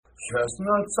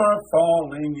Chestnuts are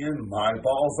falling and my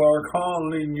balls are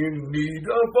calling in need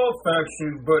of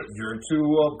affection, but you're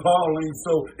too appalling.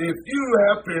 So if you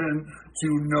happen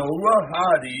to know a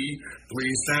hottie,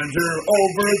 please send her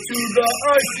over to the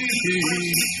ICP.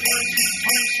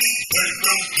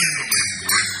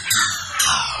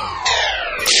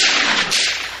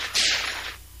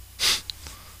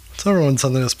 So everyone's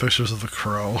sending us pictures of a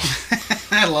crow.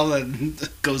 I love that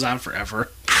it goes on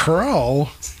forever. Crow?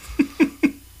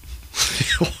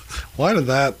 Why did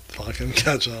that fucking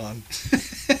catch on?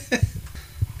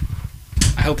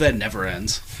 I hope that never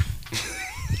ends.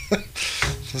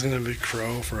 It's going to be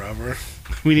crow forever.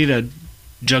 We need a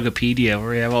Jugopedia where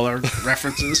we have all our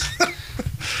references.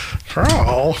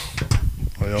 Crow?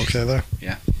 Are you okay there?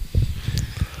 Yeah.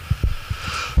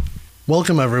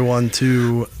 Welcome everyone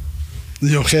to...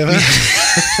 You okay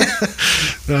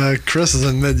there? Chris is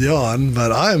in mid-yawn,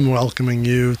 but I'm welcoming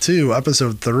you to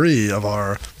episode 3 of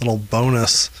our little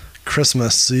bonus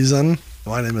Christmas season.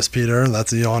 My name is Peter, and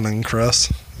that's yawning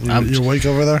Chris. You awake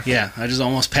over there? Yeah, I just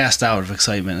almost passed out of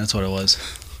excitement. That's what it was.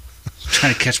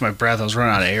 Trying to catch my breath. I was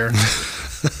running out of air.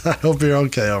 I hope you're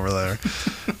okay over there.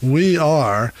 We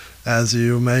are, as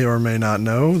you may or may not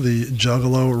know, the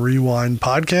Juggalo Rewind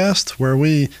podcast, where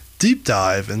we deep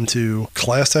dive into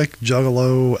classic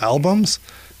Juggalo albums,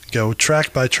 go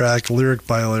track by track, lyric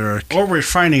by lyric. Or we're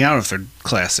finding out if they're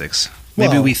classics.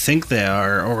 Maybe we think they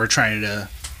are, or we're trying to,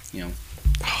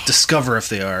 discover if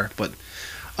they are. But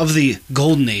of the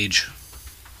golden age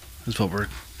is what we're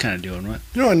kind of doing, right?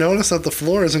 I noticed that the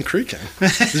floor isn't creaking.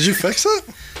 Did you fix it?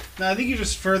 No, I think you're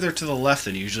just further to the left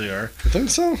than you usually are. You think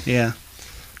so? Yeah.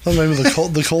 Well, maybe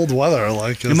the cold weather.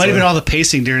 It might have been all the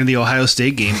pacing during the Ohio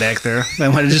State game back there. I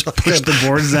might have just pushed the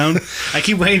boards down. I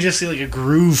keep waiting to see like a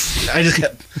groove. I just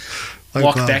kept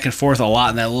walking back and forth a lot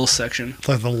in that little section. It's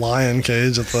like the lion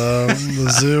cage at the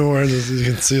zoo where you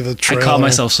can see the trail. I caught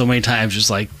myself so many times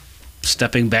just like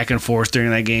stepping back and forth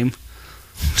during that game.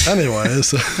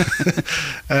 Anyways,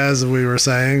 as we were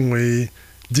saying, we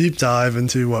deep dive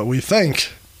into what we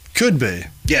think could be.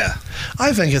 Yeah.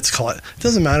 I think it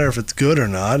doesn't matter if it's good or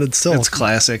not. It's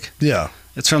classic. Yeah.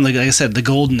 It's from, like I said, the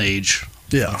golden age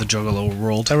of the Juggalo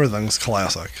world. Everything's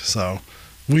classic. So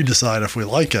we decide if we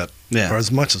like it or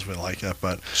as much as we like it.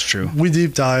 But it's true. We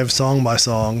deep dive song by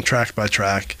song, track by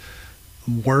track,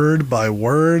 word by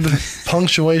word,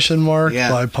 punctuation mark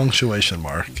by punctuation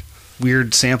mark.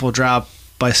 Weird sample drop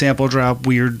by sample drop,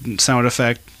 weird sound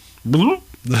effect.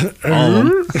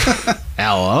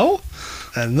 Hello?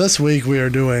 And this week we are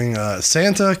doing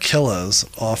Santa Killers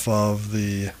off of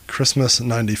the Christmas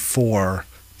 94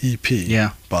 EP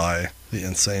by the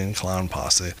Insane Clown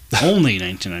Posse. Only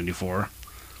 1994.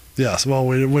 Yes, well,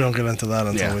 we don't get into that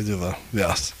until we do the...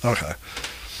 Yes, okay.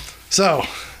 So,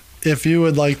 if you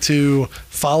would like to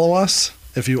follow us,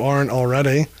 if you aren't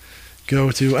already,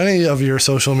 go to any of your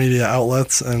social media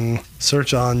outlets and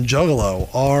search on Juggalo,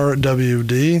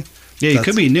 RWD. Yeah, you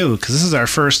could be new, because this is our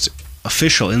first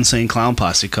official Insane Clown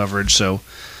Posse coverage, so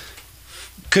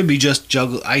could be just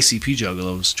ICP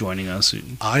Juggalos joining us.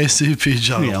 ICP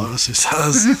Juggalos, he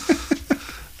says.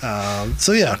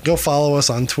 So yeah, go follow us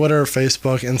on Twitter,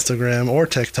 Facebook, Instagram, or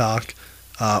TikTok,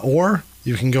 or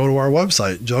you can go to our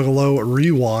website,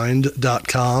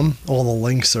 juggalorewind.com. All the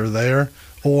links are there,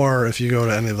 or if you go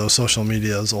to any of those social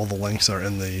medias, all the links are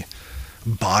in the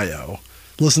bio.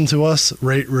 Listen to us,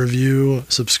 rate, review,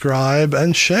 subscribe,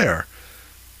 and share.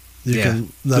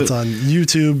 That's on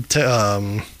YouTube,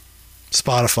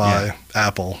 Spotify,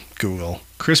 Apple, Google.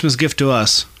 Christmas gift to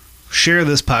us. Share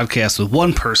this podcast with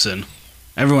one person.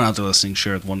 Everyone out there listening,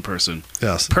 share it with one person.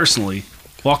 Yes. Personally.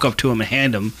 Walk up to him and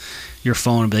hand him your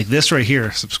phone and be like, this right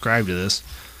here, subscribe to this.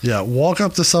 Yeah, walk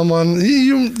up to someone.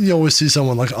 You always see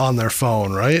someone like on their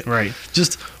phone, right? Right.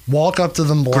 Just walk up to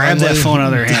them blindly. Grab that phone out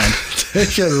of their hand.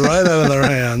 Take it right out of their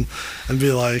hand and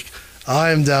be like,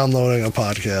 I'm downloading a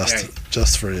podcast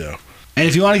just for you. And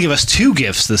if you want to give us 2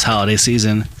 gifts this holiday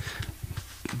season,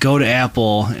 go to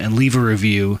Apple and leave a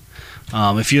review.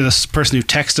 If you're the person who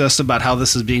texted us about how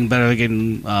this is being better than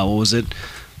getting, what was it?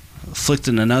 Flicked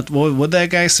in a nut. What'd that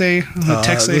guy say?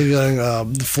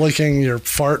 Flicking your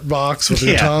fart box with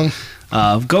your tongue.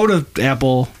 Go to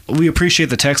Apple. We appreciate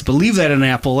the text, but leave that in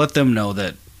Apple. Let them know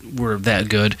that we're that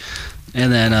good.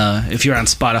 And then if you're on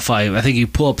Spotify, I think you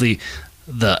pull up the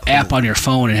app on your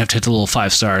phone and have to hit the little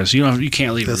 5 stars. You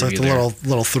can't leave a review there. It's like the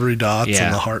little 3 dots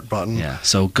and the heart button. Yeah.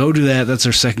 So go do that. That's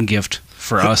our second gift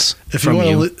for us. If you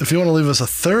want to leave us a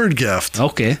third gift,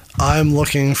 okay. I'm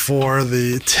looking for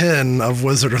the tin of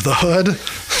Wizard of the Hood,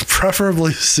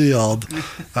 preferably sealed.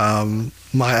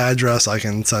 My address I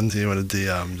can send to you in a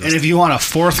DM. And if you want a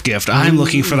 4th gift, I'm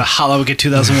looking for the Halloween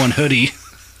 2001 hoodie.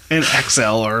 in XL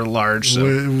or large. So.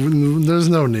 There's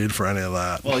no need for any of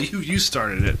that. Well, you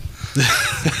started it.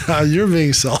 You're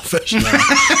being selfish now.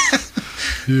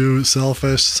 You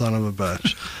selfish son of a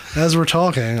bitch. As we're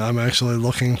talking, I'm actually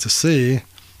looking to see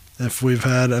if we've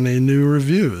had any new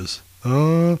reviews.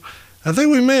 I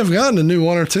think we may have gotten a new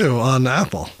one or two on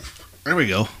Apple. There we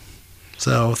go.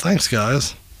 So thanks,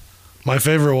 guys. My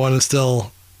favorite one is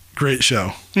still great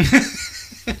show.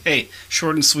 Hey,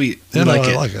 short and sweet. I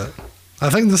like it. I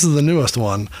think this is the newest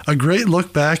one. A great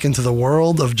look back into the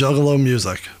world of Juggalo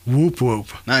music. Whoop whoop.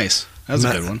 Nice. That's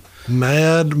a good one.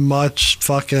 Mad much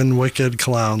fucking wicked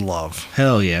clown love.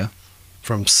 Hell yeah.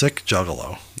 From Sick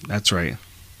Juggalo. That's right.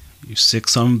 You sick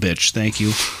son of a bitch. Thank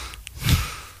you.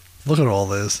 Look at all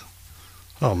this.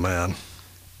 Oh man.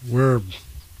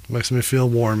 Makes me feel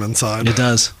warm inside. It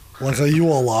does. Like a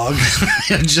Yule log.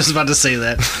 I was just about to say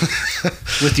that.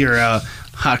 With your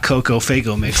hot cocoa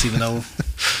Faygo mix, even though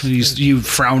you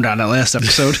frowned on it last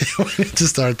episode. We need to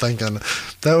start thinking.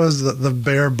 That was the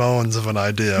bare bones of an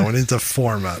idea. We need to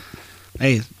form it.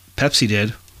 Hey, Pepsi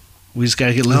did. We just got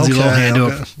to get Lindsay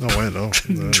Lohan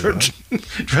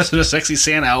to dress in a sexy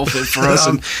Santa outfit for us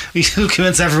and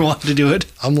convince everyone to do it.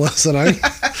 I'm listening.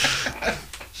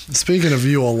 Speaking of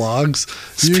Yule logs.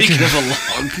 Speaking of a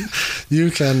log.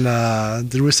 You can,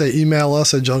 did we say email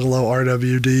us at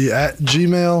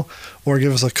juggalorwd@gmail or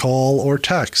give us a call or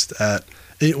text at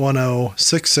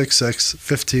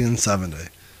 810-666-1570.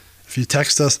 If you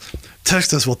text us,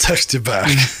 we'll text you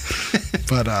back.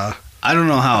 But, I don't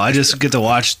know how. I just get to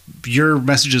watch your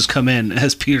messages come in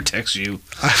as Peter texts you.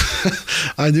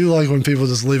 I do like when people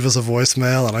just leave us a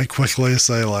voicemail and I quickly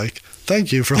say, like,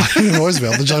 thank you for leaving a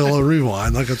voicemail. The Juggalo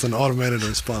Rewind. Like it's an automated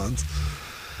response.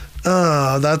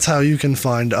 That's how you can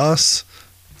find us.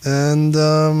 And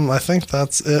I think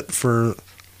that's it for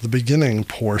the beginning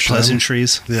portion.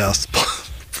 Pleasantries. Yes.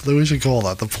 We should call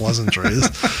that the pleasantries.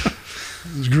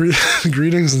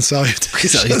 Greetings and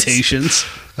salutations.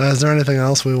 Is there anything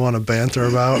else we want to banter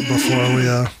about before we...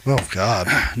 oh, God.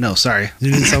 No, sorry.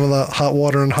 You need some of the hot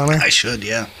water and honey? I should,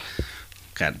 yeah.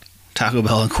 Got Taco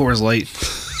Bell and Coors Light.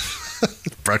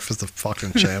 Breakfast of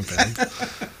fucking champions.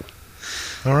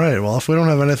 All right. Well, if we don't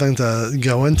have anything to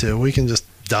go into, we can just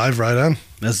dive right in.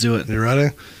 Let's do it. You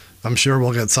ready? I'm sure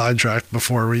we'll get sidetracked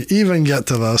before we even get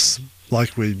to this,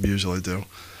 like we usually do.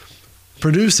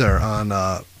 Producer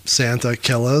on Santa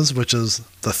Killers, which is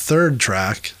the third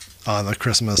track on the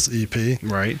Christmas EP.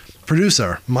 Right.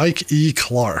 Producer, Mike E.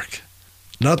 Clark.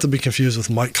 Not to be confused with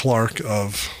Mike Clark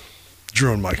of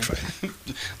Drew and Mike fame.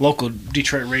 Local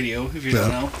Detroit radio, if you don't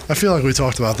know. I feel like we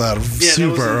talked about that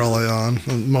super early on,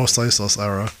 Most Aceless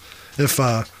era. If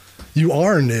you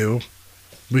are new,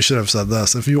 we should have said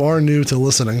this. If you are new to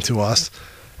listening to us,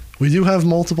 we do have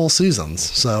multiple seasons.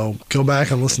 So go back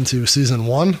and listen to season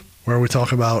 1, where we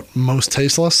talk about Most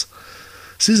Tasteless.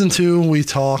 Season 2, we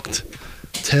talked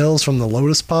Tales from the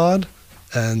Lotus Pod.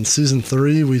 And season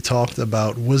 3, we talked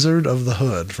about Wizard of the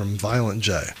Hood from Violent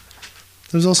J.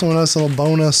 There's also a nice little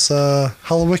bonus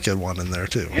Hallowicked one in there,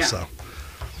 too. Yeah. So.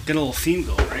 Get a little theme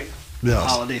going, right?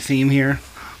 Yes. Holiday theme here.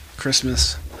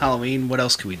 Christmas, Halloween. What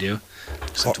else could we do?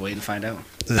 Just have to wait and find out.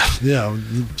 Yeah.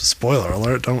 Spoiler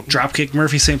alert. Don't. Dropkick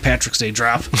Murphy St. Patrick's Day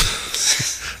drop.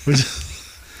 we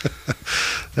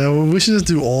should just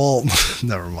do all.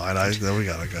 Never mind. We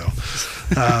gotta go.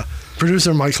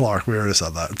 Producer Mike Clark. We already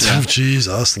said that. Yeah.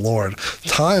 Jesus Lord.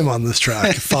 Time on this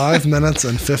track: 5 minutes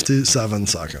and 57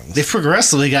 seconds. They've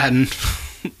progressively gotten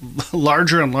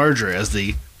larger and larger as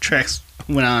the tracks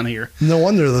went on here. No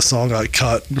wonder the song got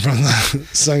cut from the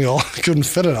single. Couldn't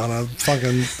fit it on a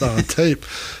fucking tape.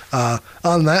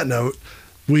 On that note,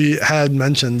 we had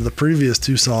mentioned the previous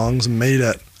 2 songs made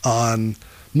it on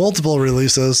multiple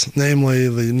releases, namely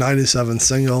the 97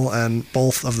 single and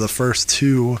both of the first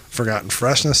 2 Forgotten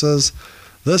Freshnesses.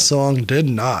 This song did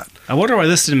not. I wonder why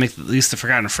this didn't make at least the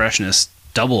Forgotten Freshness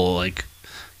double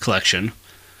collection.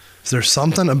 There's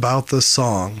something about this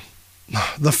song.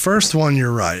 The first one,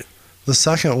 you're right. The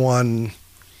second one,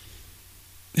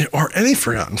 or any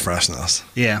Forgotten Freshness.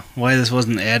 Yeah, why this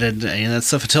wasn't added, that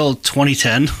stuff until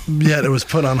 2010. Yet it was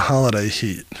put on Holiday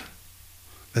Heat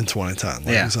in 2010.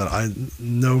 Like I said, I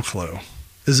no clue.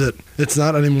 It's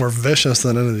not any more vicious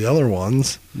than any of the other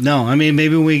ones. No, I mean,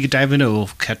 maybe when we dive into it, we'll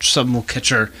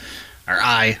catch our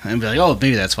eye and be like, oh,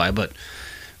 maybe that's why, but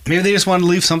maybe they just wanted to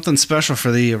leave something special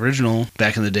for the original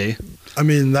back in the day. I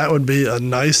mean, that would be a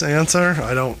nice answer.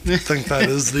 I don't think that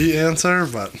is the answer,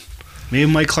 but...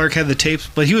 Maybe Mike Clark had the tapes,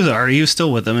 but he was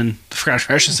still with them in the Forgotten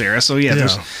Freshness era, so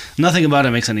there's nothing about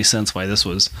it makes any sense why this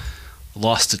was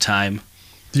lost to time.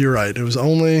 You're right. It was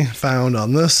only found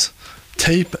on this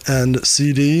tape and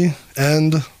CD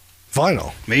and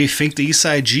vinyl. Maybe Fink the East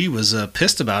Side G was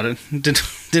pissed about it.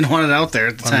 Didn't want it out there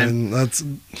at the time. I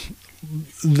mean,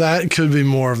 that could be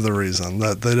more of the reason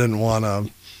that they didn't want to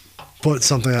put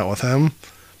something out with him.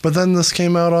 But then this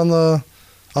came out on the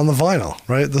vinyl,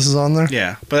 right? This is on there?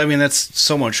 Yeah. But I mean, that's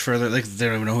so much further. Like, they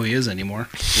don't even know who he is anymore.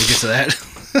 We'll get to that.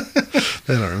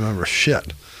 They don't remember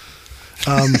shit.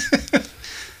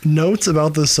 Notes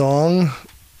about the song.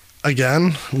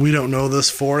 Again, we don't know this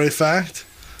for a fact,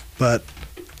 but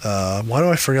why do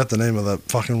I forget the name of that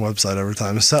fucking website every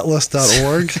time?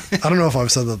 Setlist.org? I don't know if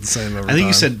I've said that the same every time. I think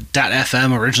you said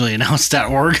 .fm originally, and now it's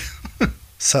 .org.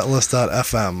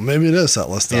 Setlist.fm. Maybe it is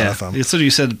Setlist.fm. Yeah, that's what you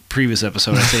said previous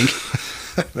episode, I think.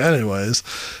 Anyways.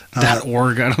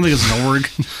 .org. I don't think it's an org.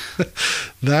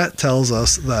 That tells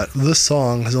us that this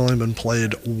song has only been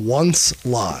played once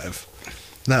live.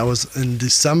 That was in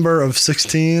December of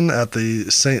 2016 at the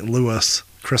St. Louis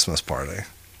Christmas party.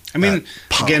 I mean,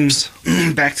 again,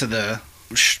 back to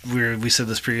we said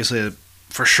this previously,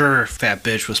 for sure Fat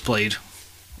Bitch was played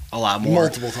a lot more.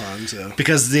 Multiple times, yeah.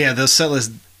 Because, the set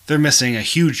list, they're missing a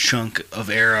huge chunk of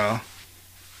era,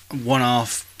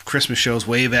 one-off Christmas shows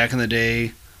way back in the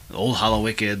day, the old Hollow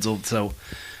Wickeds, so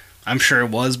I'm sure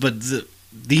it was, but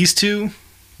these two,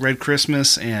 Red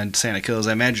Christmas and Santa Kills,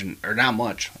 I imagine, are not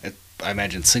much. I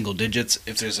imagine single digits.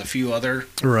 If there's a few other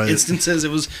instances it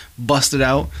was busted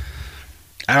out.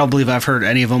 I don't believe I've heard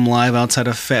any of them live outside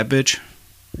of Fat Bitch.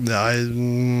 Yeah,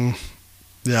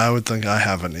 I would think I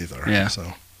haven't either. Yeah.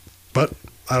 So, but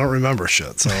I don't remember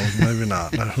shit, so maybe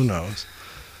not. Who knows?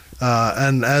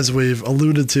 And as we've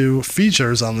alluded to,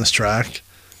 features on this track,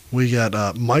 we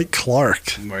got Mike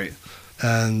Clark. Right.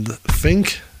 And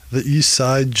Fink the East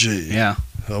Side G. Yeah.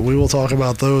 So we will talk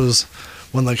about those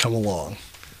when they come along,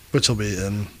 which will be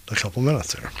in a couple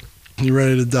minutes here. You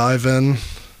ready to dive in?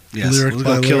 Yes, let's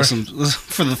go kill some,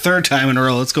 for the third time in a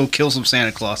row, let's go kill some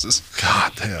Santa Clauses.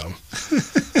 God damn.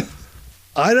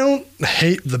 I don't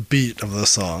hate the beat of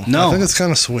this song. No. I think it's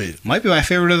kind of sweet. Might be my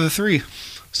favorite of the three.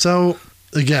 So,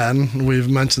 again, we've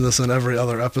mentioned this in every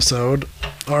other episode.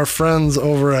 Our friends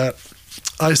over at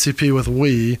ICP with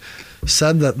We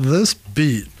said that this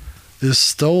beat is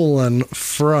stolen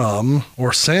from,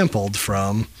 or sampled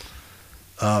from,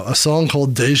 a song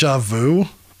called Deja Vu.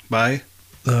 By?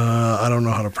 I don't know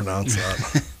how to pronounce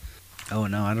that. Oh,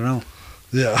 no, I don't know.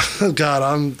 Yeah.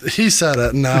 God, he said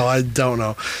it. Now I don't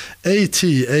know.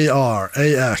 Ataraxia.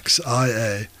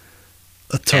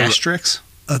 Asterix?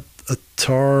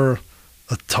 Atar.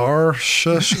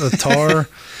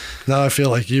 Now I feel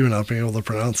like you not being able to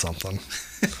pronounce something.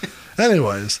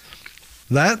 Anyways,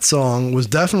 that song was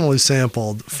definitely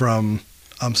sampled for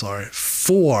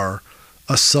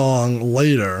a song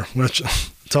later, which,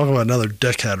 talk about another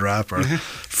dickhead rapper,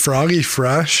 Froggy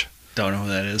Fresh. Don't know who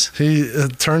that is. He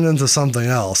turned into something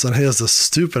else, and he has this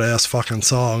stupid-ass fucking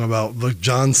song about like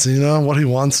John Cena, what he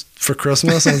wants for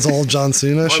Christmas, and it's all John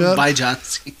Cena shit. By John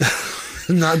Cena.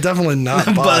 Definitely not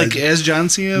by. Like as John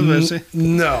Cena?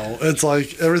 No, it's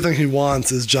like everything he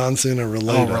wants is John Cena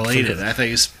related. Oh, related. I thought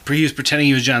he was pretending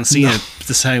he was John Cena to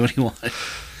decide what he wanted.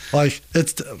 Like,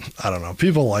 I don't know.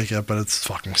 People like it, but it's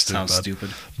fucking stupid. Sounds stupid.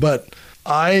 But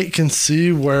I can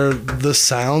see where this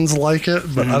sounds like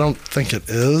it, but I don't think it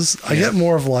is. I get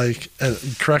more of like, and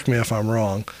correct me if I'm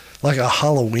wrong, like a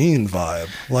Halloween vibe.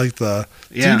 Like the...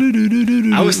 Yeah.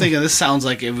 I was thinking this sounds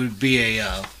like it would be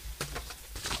a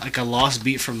lost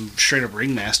beat from straight up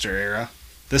Ringmaster era.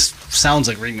 This sounds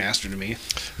like Ringmaster to me.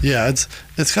 Yeah,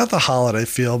 it's got the holiday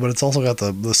feel, but it's also got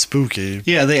the spooky.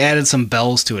 Yeah, they added some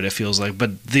bells to it, it feels like.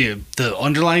 But the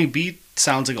underlying beat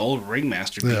sounds like old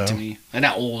Ringmaster beat to me. And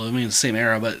not old, I mean the same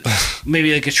era, but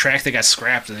maybe like a track that got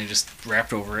scrapped and they just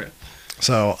rapped over it.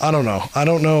 So, I don't know. I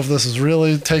don't know if this is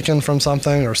really taken from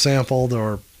something or sampled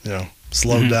or,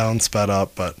 slowed down, sped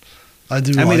up, but I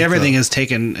mean, everything is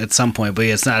taken at some point, but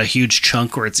it's not a huge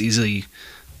chunk where it's easily...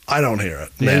 I don't hear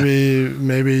it.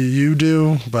 Maybe you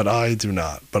do, but I do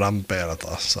not. But I'm bad at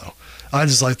this, so I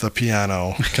just like the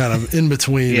piano kind of in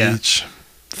between each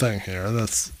thing here.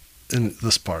 That's in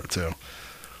this part too.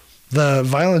 The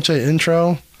Violent J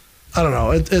intro, I don't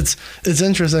know. It's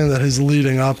interesting that he's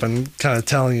leading up and kind of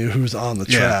telling you who's on the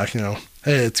track.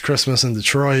 Hey, it's Christmas in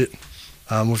Detroit.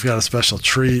 We've got a special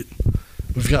treat.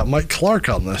 We've got Mike Clark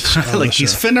on this. Like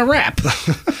he's finna rap.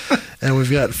 And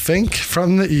we've got Fink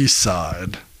from the East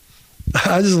Side.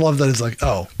 I just love that he's like,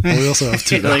 oh, well, we also have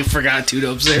Two Dope. Like, forgot Two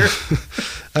Dope's there.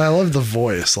 And I love the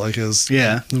voice, like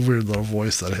the weird little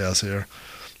voice that he has here.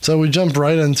 So we jump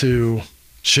right into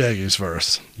Shaggy's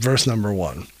verse number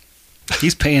 1.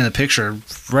 He's painting the picture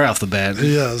right off the bat.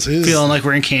 Yes, he's feeling like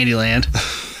we're in Candyland.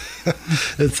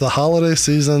 It's the holiday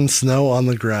season, snow on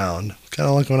the ground. Kind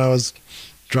of like when I was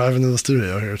driving to the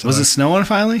studio here today. Was it snowing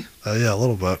finally? Yeah, a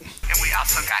little bit. And we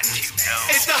also got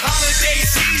it's the holiday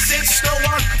season, snow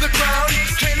on the ground.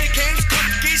 Candy canes,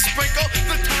 cookies, sprinkle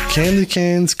the town. Candy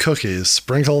canes, cookies,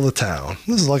 sprinkle the town.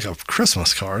 This is like a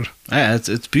Christmas card. Yeah,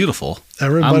 it's beautiful.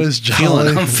 Everybody's jolly.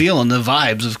 I'm feeling the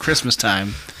vibes of Christmas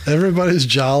time. Everybody's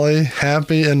jolly,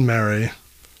 happy, and merry.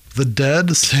 The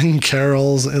dead sing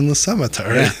carols in the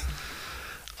cemetery. Yeah.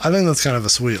 I think that's kind of a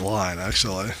sweet line,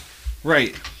 actually.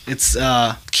 Right. It's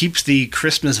keeps the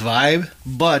Christmas vibe,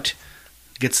 but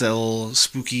gets that little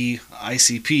spooky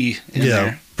ICP in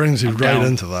there. Brings you I'm right down.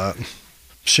 into that.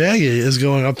 Shaggy is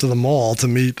going up to the mall to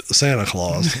meet Santa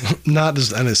Claus. Not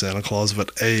just any Santa Claus,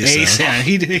 but a Santa.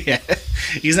 Santa.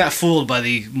 He's not fooled by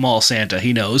the mall Santa.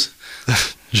 He knows.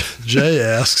 Jay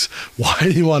asks, why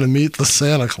do you want to meet the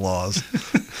Santa Claus?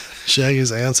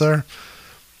 Shaggy's answer,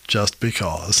 just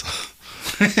because.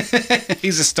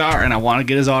 He's a star, and I want to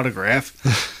get his autograph.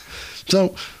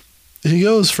 So he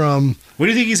goes from... What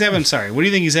do you think he's having? Sorry. What do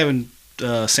you think he's having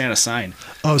Santa sign?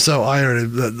 Oh, so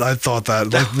I thought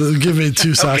that. Like, give me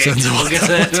 2 seconds. we'll get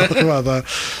that. Talk about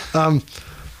that.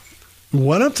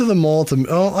 Went up to the mall to...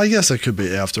 Oh, I guess it could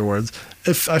be afterwards.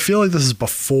 I feel like this is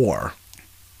before.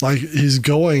 Like, he's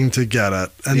going to get it.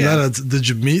 And then it's, did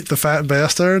you meet the fat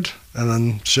bastard? And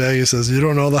then Shaggy says, you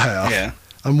don't know the half. Yeah.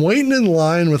 I'm waiting in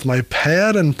line with my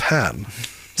pad and pen.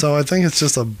 So I think it's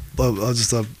just a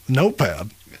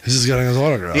notepad. He's just getting his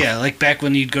autograph. Yeah, like back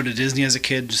when you'd go to Disney as a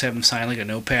kid, just have him sign like a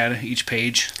notepad each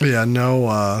page. Yeah,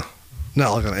 no,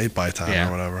 not like an 8x10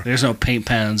 or whatever. There's no paint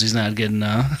pens. He's not getting...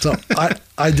 So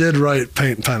I did write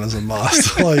paint pen as a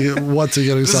must. Like, what's he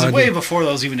getting This signed? is way before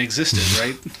those even existed,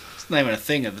 right? It's not even a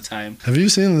thing at the time. Have you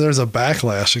seen there's a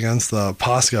backlash against the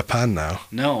Posca pen now?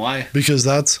 No, why? Because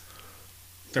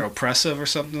They're oppressive or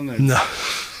something? They're no,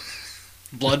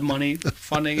 blood money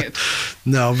funding it?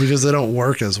 no, because they don't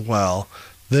work as well.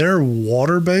 They're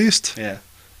water-based, Yeah.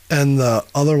 and the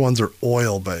other ones are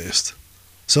oil-based.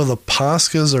 So the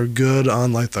Poscas are good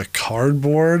on, like, the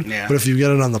cardboard, Yeah. but if you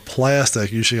get it on the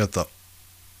plastic, you should get the...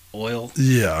 Oil?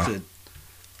 Yeah. Good.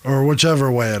 Or whichever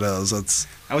way it is.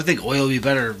 I would think oil would be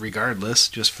better regardless,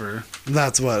 just for...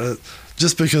 That's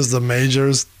just because the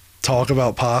majors talk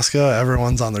about Posca,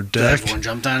 everyone's on their dick. Everyone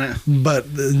jumped on it. But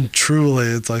truly,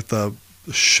 it's like the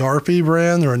Sharpie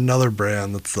brand or another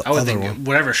brand that's the I would other think one.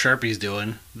 whatever Sharpie's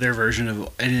doing, their version of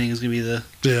anything is going to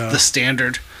be the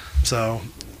standard. So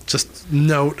just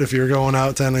note, if you're going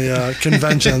out to any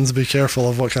conventions, be careful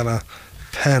of what kind of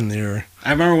pen you're... I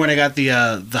remember when I got the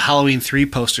Halloween 3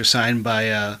 poster signed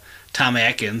by Tom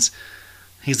Atkins.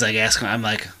 He's like asking, I'm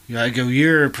like, I go,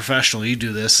 you're a professional, you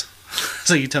do this.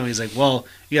 So you tell me, he's like, well,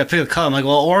 you got to pick a color. I'm like,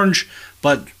 well, orange,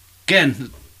 but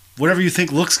again, whatever you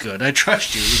think looks good. I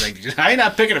trust you. He's like, I'm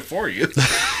not picking it for you.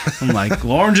 I'm like,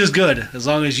 well, orange is good as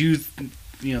long as you think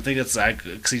it's like,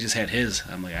 because he just had his.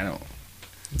 I'm like, I You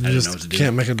didn't just know what to do.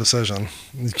 can't make a decision.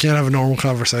 You can't have a normal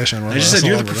conversation with I just a said,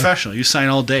 you're the celebrity. professional. You sign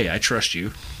all day. I trust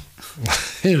you.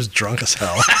 He was drunk as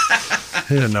hell.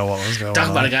 He didn't know what was going Talk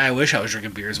on. about a guy I wish I was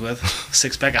drinking beers with.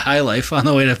 6-pack of High Life on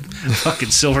the way to fucking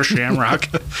Silver Shamrock.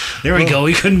 There we go.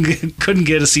 We couldn't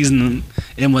get a season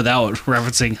in without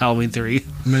referencing Halloween 3.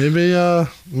 Maybe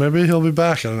he'll be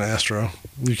back at an Astro.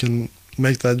 You can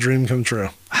make that dream come true.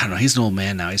 I don't know. He's an old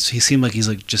man now. He seemed like he's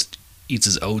like just eats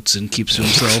his oats and keeps to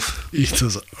himself. Eats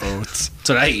his oats. That's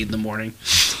what I eat in the morning.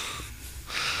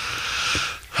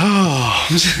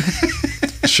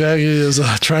 Shaggy is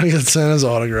trying to get Santa's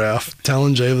autograph,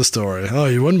 telling Jay the story. Oh,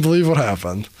 you wouldn't believe what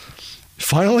happened. He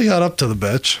finally got up to the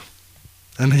bitch,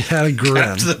 and he had a grin. Got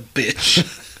up to the bitch.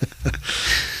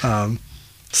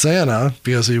 Santa,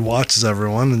 because he watches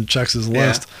everyone and checks his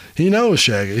list, he knows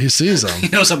Shaggy. He sees He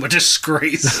him. knows I'm a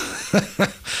disgrace.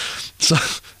 So,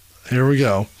 here we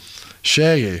go.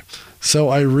 Shaggy. So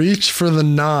I reached for the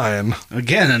 9.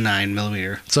 Again, a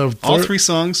 9mm. So All 3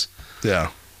 songs.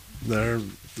 Yeah. They're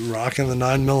rocking the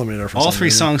 9mm for All some 3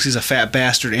 reason. songs, he's a fat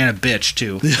bastard and a bitch,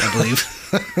 too, I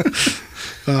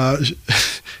believe.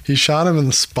 He shot him in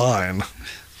the spine.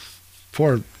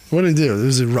 Poor... What did he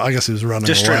do? I guess he was running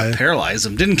Just away. straight up paralyzed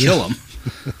him. Didn't kill him.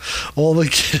 All the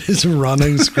kids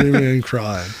running, screaming, and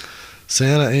crying.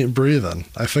 Santa ain't breathing.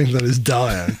 I think that he's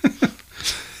dying.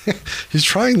 He's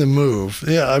trying to move.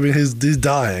 Yeah, I mean, he's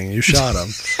dying. You shot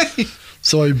him.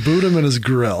 So I boot him in his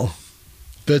grill.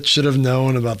 Bitch should have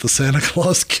known about the Santa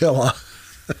Claus killer.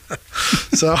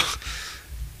 So...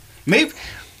 Maybe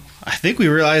I think we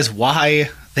realize why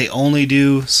they only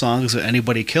do songs with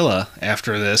Anybody Killa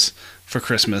after this for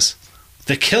Christmas.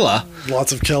 The Killa.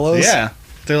 Lots of killers. Yeah.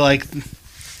 They're like,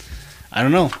 I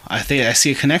don't know. I think I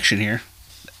see a connection here.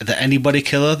 The Anybody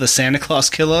Killa, the Santa Claus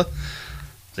Killa.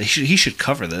 He should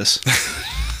cover this.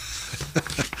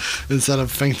 Instead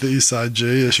of Fink the East Side G,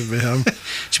 it should be him. It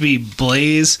should be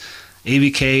Blaze,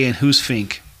 ABK, and who's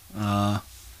Fink?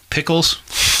 Pickles?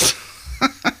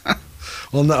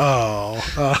 Well, no.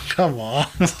 Oh, come on.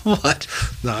 What?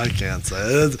 No, I can't say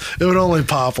it. It would only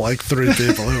pop like 3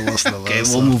 people who listen to this.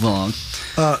 Okay, we'll move along.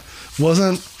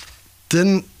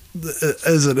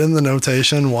 Is it in the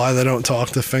notation why they don't talk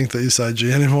to Fink the East Side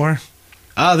G anymore?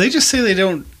 They just say they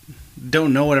don't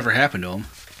know whatever happened to him.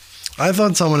 I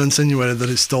thought someone insinuated that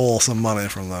he stole some money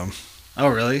from them. Oh,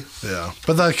 really? Yeah,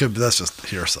 but that's just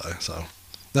hearsay, so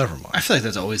never mind. I feel like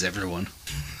that's always everyone.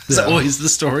 It's Yeah. always the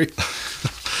story.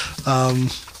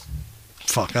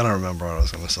 Fuck, I don't remember what I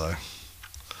was going to say.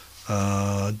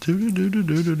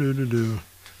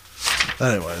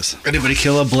 Anyways. Anybody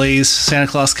killer? Blaze, Santa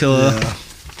Claus killer. Yeah,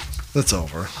 that's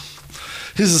over.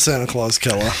 He's a Santa Claus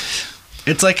killer.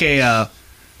 It's like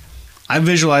I'm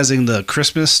visualizing the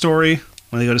Christmas story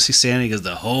when they go to see Santa. He goes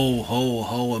the ho, ho,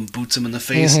 ho and boots him in the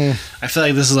face. I feel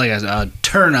like this is like a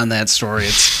turn on that story.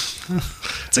 It's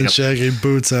like And Shaggy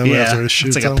boots him after he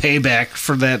shoots it's like him. a payback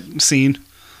for that scene.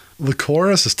 The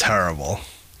chorus is terrible.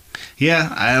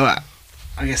 Yeah,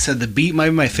 like I said, the beat might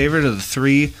be my favorite of the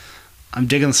 3. I'm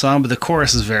digging the song, but the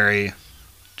chorus is very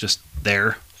just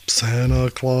there. Santa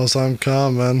Claus, I'm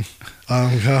coming.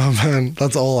 I'm coming.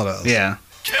 That's all it is. Yeah.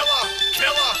 Killer,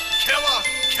 killer, killer,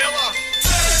 killer.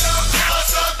 Santa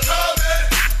Claus, I'm coming,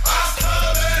 I'm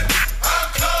coming, I'm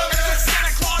coming. It's a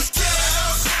Santa Claus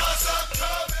killer. Santa Claus, I'm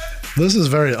coming. This is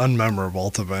very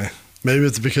unmemorable to me. Maybe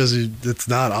it's because it's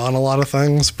not on a lot of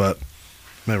things, but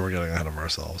maybe we're getting ahead of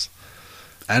ourselves.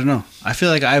 I don't know. I feel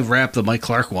like I've rapped the Mike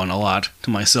Clark one a lot to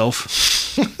myself.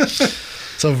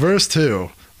 So verse 2,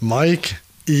 Mike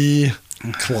E.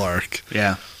 Clark.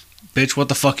 Yeah. Bitch, what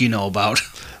the fuck you know about?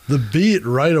 The beat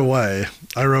right away,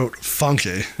 I wrote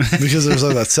funky because there's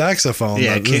like that saxophone.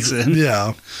 Yeah, that it kicks in.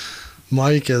 Yeah.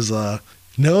 Mike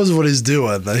knows what he's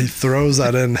doing, that he throws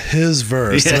that in his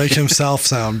verse to Yeah. make himself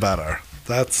sound better.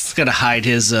 That's He's got to hide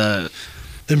his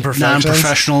imperfections.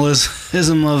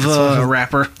 non-professionalism of a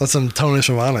rapper. That's some Tony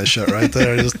Schiavone shit right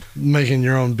there. Just making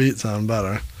your own beat sound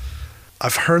better.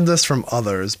 I've heard this from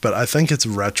others, but I think it's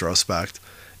retrospect.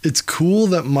 It's cool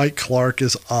that Mike Clark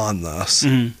is on this.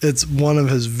 Mhm. It's one of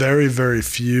his very, very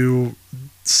few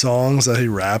songs that he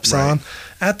raps Right. on.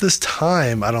 At this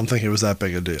time, I don't think it was that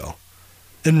big a deal.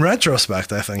 In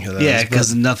retrospect, I think it is. Yeah, but-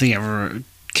 because nothing ever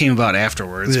came about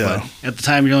afterwards. Yeah. But at the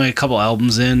time, you're only a couple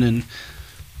albums in and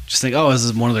just think, oh, this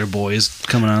is one of their boys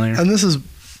coming on there. And this is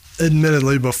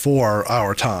admittedly before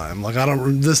our time. Like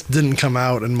this didn't come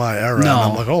out in my era. No.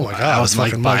 And I'm like, oh my god, I it's was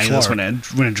like fucking Mike buying Clark.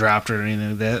 this when it dropped or anything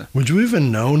like that. Would you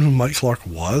even known who Mike Clark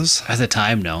was? At the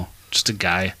time, no. Just a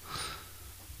guy.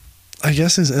 I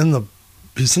guess he's in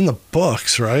the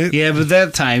books, right? Yeah, but at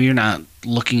that time, you're not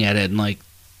looking at it and like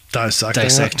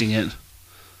Dissecting it. it.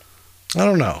 I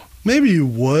don't know. Maybe you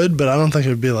would, but I don't think it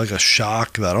would be like a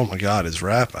shock that, oh my god, he's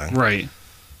rapping. Right.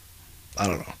 I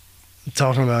don't know.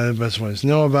 Talking about it, best ways to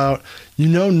know about. You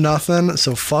know nothing,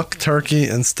 so fuck turkey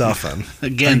and stuffing.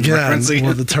 Again, referencing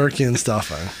with the turkey and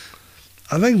stuffing.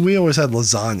 I think we always had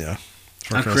lasagna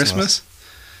for on Christmas.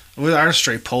 With our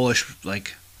straight Polish,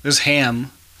 like there's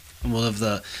ham, and we'll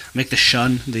have make the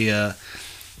shun, the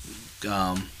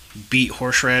beet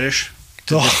horseradish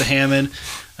to Oh. dip the ham in,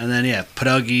 and then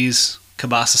pierogies,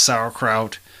 kielbasa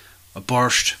sauerkraut, a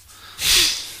borscht,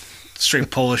 straight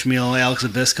Polish meal. Alex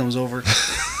Abyss comes over.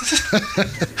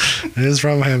 It is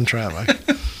from Hamtramck.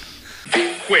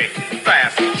 Quick,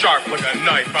 fast, sharp like a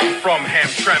knife. I'm from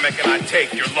Hamtramck and I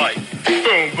take your life.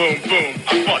 Boom, boom, boom.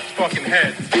 I bust fucking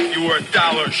heads. You were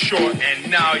 $1 short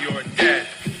and now you're dead.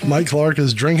 Mike Clark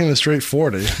is drinking a straight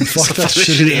 40. Fuck that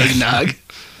Shitty shitty eggnog.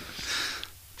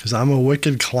 Because I'm a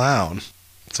wicked clown.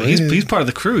 So he's part of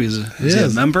the crew. Is he a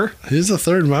is. member? He's the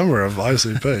third member of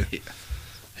ICP.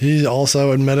 He's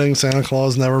also admitting Santa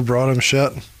Claus never brought him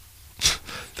shit.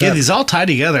 Yeah, these all tie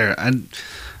together.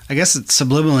 I guess it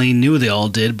subliminally knew they all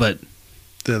did, but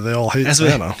They all hate as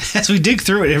Santa. as we dig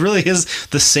through it, it really is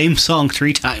the same song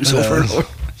 3 times over and over.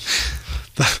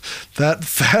 That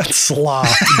fat slop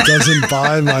doesn't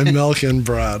buy my milk and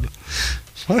bread.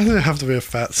 Why does it have to be a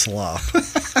fat slop?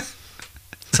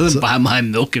 Doesn't buy my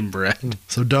milk and bread.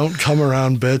 So don't come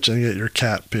around, bitch, and get your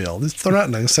cat peeled. He's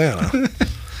threatening Santa.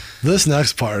 This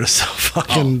next part is so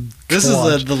fucking. This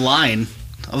clutch. is the line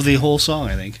of the whole song,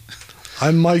 I think.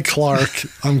 I'm Mike Clark.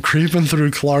 I'm creeping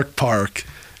through Clark Park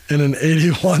in an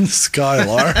 81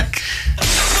 Skylark. Mike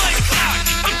Clark,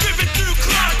 I'm creeping through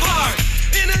Clark Park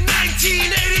in a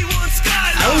 1981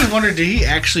 Skylark. I always wondered, did he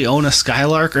actually own a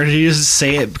Skylark, or did he just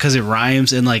say it because it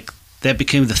rhymes and like that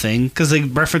became the thing? Because they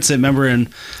reference it, remember, in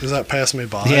Does that pass me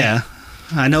by? yeah,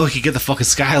 I know he could get the fucking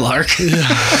Skylark.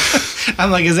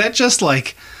 I'm like, is that just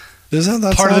like... Isn't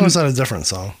that Part song of or the- is that a different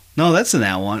song? No, that's in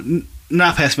that one.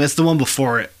 Not Pass Me. It's the one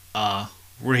before it,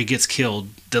 where he gets killed.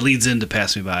 That leads into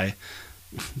Pass Me By.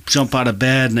 Jump out of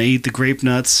bed and I eat the grape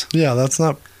nuts. Yeah, that's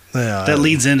not... Yeah, That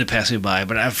leads into Pass Me By,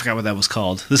 but I forgot what that was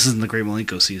called. This isn't the Great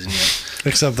Malenko season yet.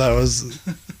 Except that was...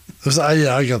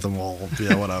 I got them all.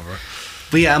 Yeah, whatever.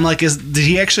 But yeah, I'm like, did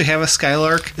he actually have a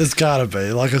Skylark? It's gotta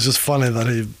be. Like, it's just funny that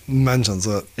he mentions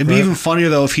it. It'd be right? even funnier,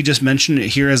 though, if he just mentioned it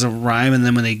here as a rhyme, and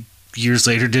then when they, years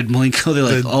later, did Malenko, they're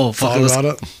like, They oh, fuck thought it, let's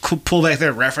about it. pull back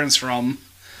that reference from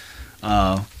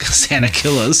Santa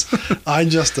Killas. I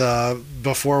just,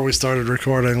 before we started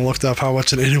recording, looked up how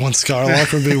much an 81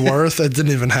 Skylark would be worth. It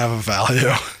didn't even have a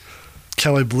value.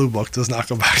 Kelly Blue Book does not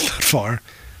go back that far.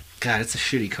 God, it's a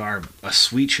shitty car. A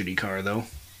sweet shitty car, though.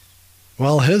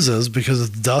 Well, his is because it's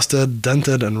dusted,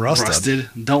 dented, and rusted.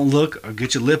 Don't look or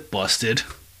get your lip busted.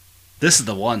 This is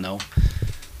the one, though.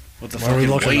 With the Why are we fucking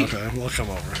looking? white, Okay, we'll come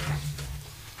over here.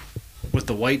 with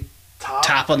the white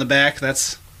top on the back.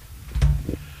 That's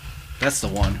the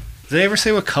one. Did they ever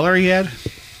say what color he had?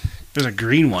 There's a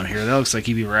green one here. That looks like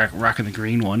he'd be rocking the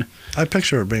green one. I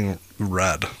picture it being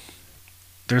red.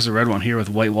 There's a red one here with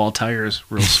white wall tires.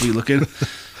 Real sweet looking.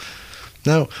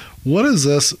 Now, what is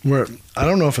this? Where I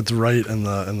don't know if it's right in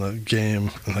the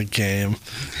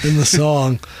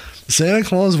song. Santa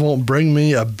Claus won't bring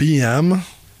me a BM.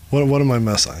 What am I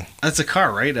missing? That's a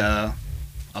car, right? A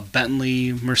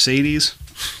Bentley Mercedes.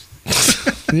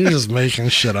 You're just making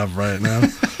shit up right now.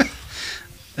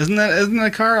 Isn't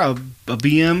that car a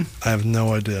BM? I have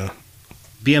no idea.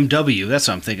 BMW. That's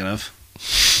what I'm thinking of.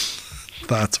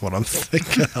 That's what I'm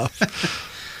thinking of.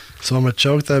 So I'm gonna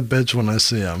choke that bitch when I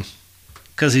see him.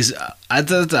 Because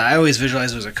I always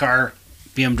visualize it as a car,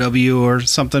 BMW or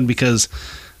something, because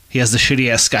he has the shitty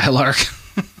ass Skylark.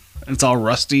 It's all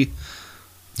rusty.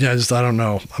 Yeah, I don't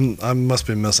know. I must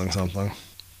be missing something.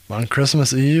 On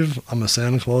Christmas Eve, I'm a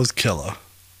Santa Claus killer.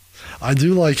 I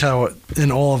do like how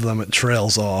in all of them it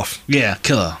trails off. Yeah,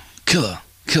 killer.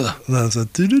 That's a Yeah.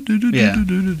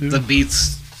 do-do-do-do-do-do-do. The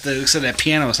beats, so that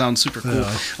piano sounds super cool.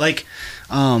 Yeah. Like,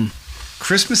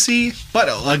 Christmassy, but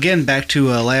again, back to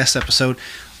last episode,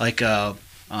 like the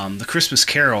Christmas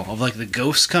Carol of like the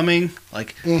ghosts coming,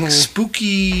 like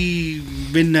spooky,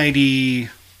 midnighty,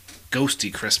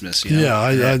 ghosty Christmas. You know?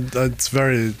 Yeah, it's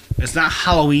very. It's not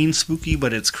Halloween spooky,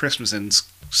 but it's Christmas and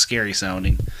scary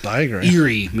sounding. I agree.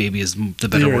 Eerie, maybe is the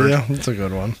better word. Yeah, that's a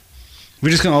good one. We're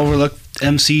just gonna overlook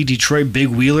MC Detroit Big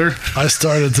Wheeler. I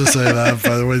started to say that,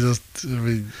 but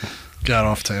we got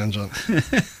off tangent.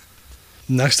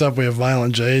 Next up, we have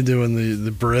Violent J doing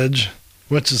the bridge,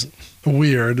 which is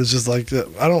weird. It's just like,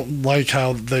 I don't like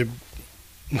how they...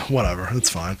 Whatever, it's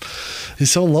fine. He's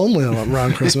so lonely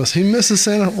around Christmas. He misses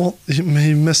Santa... Well,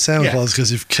 he missed Santa Yeah. Claus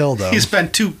because you've killed him. He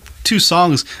spent two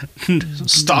songs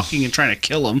stalking and trying to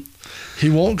kill him. He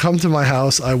won't come to my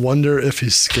house. I wonder if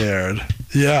he's scared.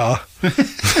 Yeah.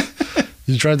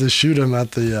 You tried to shoot him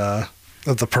at the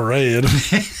parade,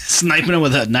 Sniping him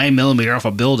with a 9mm off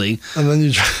a building. and then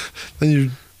you Then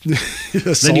you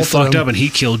assaulted fucked him. up and he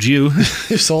killed you.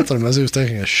 You assaulted him as he was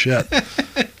taking a shit.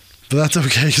 But that's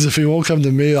okay, because if he won't come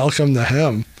to me, I'll come to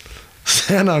him.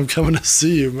 Santa, I'm coming to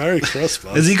see you. Merry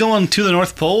Christmas. Is he going to the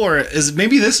North Pole, or is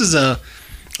maybe this is a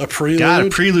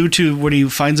prelude? prelude to when he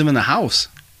finds him in the house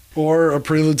Or a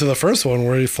prelude to the first one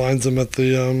where he finds him at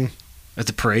the, at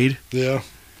the parade? yeah.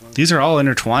 These are all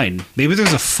intertwined. Maybe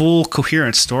there's a full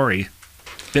coherent story,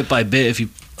 bit by bit. If you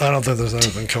I don't think there's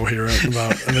anything coherent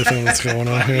about anything that's going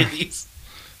on here,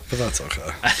 but that's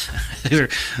okay.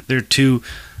 they're two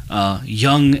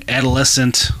young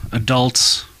adolescent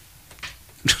adults.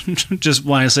 Just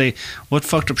want to say, what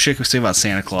fucked up shit could we say about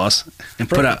Santa Claus, and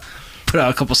put out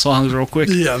a couple songs real quick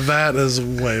Yeah, that is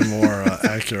way more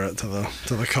accurate to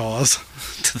the cause.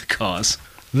 to the cause.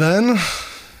 Then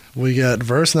we get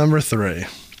verse number 3.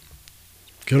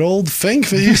 Good old Fink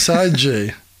the East Side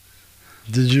G.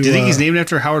 Did you? Do you think he's named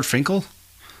after Howard Finkel?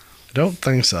 I don't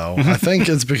think so. I think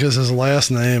it's because his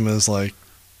last name is like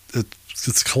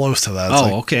it's close to that. It's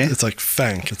like, Okay. It's like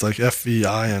Fink. It's like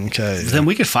Fink. Then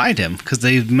we could find him because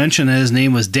they mentioned that his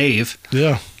name was Dave.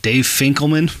 Yeah. Dave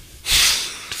Finkelman.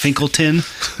 Finkelton.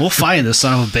 We'll find this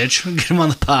son of a bitch. Get him on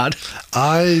the pod.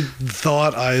 I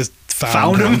thought I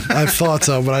found him. I thought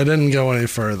so, but I didn't go any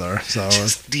further. So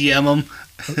DM him.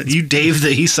 You Dave the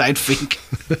Eastside Fink.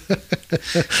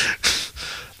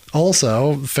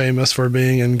 also famous for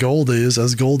being in Goldies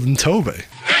as Golden Toby.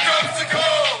 Here comes the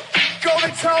gold.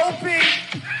 Golden Toby.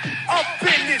 Up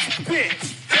in this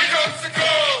bitch. Here comes the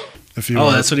gold. If you Oh,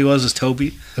 are, that's what he was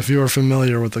Toby? if you are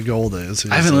familiar with the Goldies.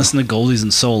 I haven't listened to Goldies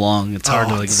in so long. It's hard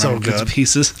to like it's so remember bits and good.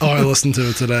 pieces. Oh, I listened to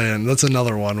it today, and that's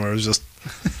another one where it's just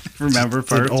Remember it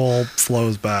parts? all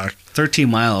flows back. 13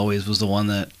 Mile always was the one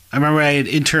that... I remember I had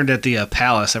interned at the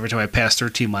Palace. Every time I passed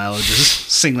 13 Mile, I would just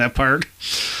sing that part.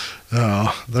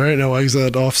 Oh, there ain't no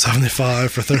exit off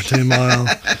 75 for 13 Mile.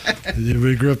 You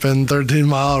be gripping 13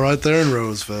 Mile right there in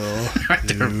Roseville. Right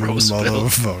there in You Roseville.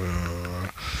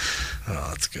 motherfucker. Oh,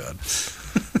 that's good.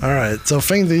 All right, so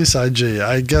Fink the Eastside G.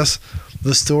 I guess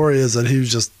the story is that he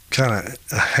was just kind of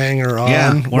a hanger on.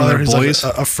 Yeah, one of whether their he's boys.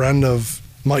 Like a friend of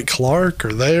Mike Clark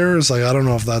or theirs. Like, I don't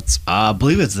know if that's... I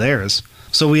believe it's theirs.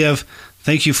 So we have...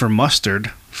 Thank you for Mustard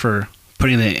for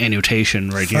putting the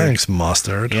annotation right here. Thanks,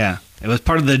 Mustard. Yeah. It was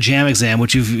part of the Jam Exam,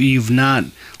 which you've not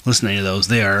listened to any of those.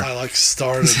 They are... I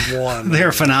started one. They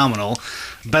are phenomenal.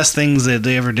 Best things that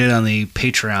they ever did on the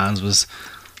Patreons was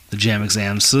the Jam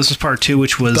Exams. So this was part 2,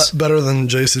 which was... Better than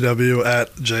JCW at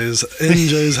in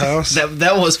Jay's house.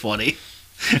 That was funny.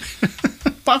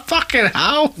 But fucking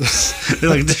house. They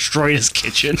like destroyed his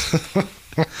kitchen.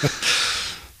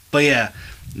 But yeah,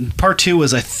 part 2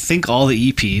 was I think all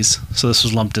the EPs. So this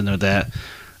was lumped in there with that.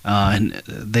 And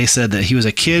they said that he was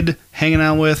a kid hanging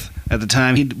out with at the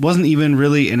time. He wasn't even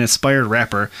really an inspired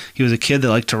rapper. He was a kid that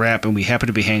liked to rap, and we happened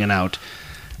to be hanging out.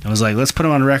 And was like, let's put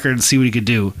him on record and see what he could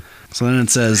do. So then it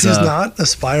says... He's not an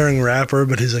aspiring rapper,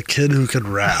 but he's a kid who could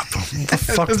rap. What the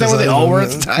fuck Is does that what they all even were at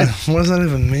the mean? time? What does that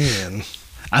even mean?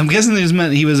 I'm guessing it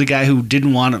meant he was a guy who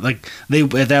didn't want to, like, they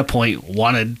at that point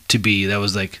wanted to be, that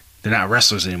was like, they're not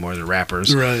wrestlers anymore, they're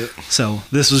rappers. Right. So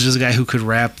this was just a guy who could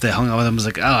rap that hung out with him, was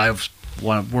like, oh, I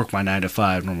want to work my 9 to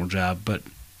 5 normal job, but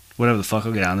whatever the fuck,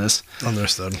 I'll get on this.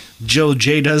 Understood. Joe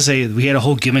J does say we had a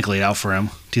whole gimmick laid out for him.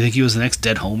 Do you think he was the next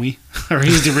Dead Homie? Or he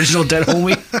was the original Dead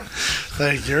Homie?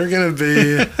 Like, you're going to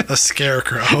be a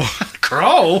scarecrow.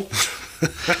 Crow?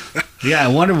 Yeah, I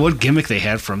wonder what gimmick they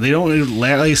had for him. They don't,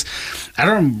 at least, I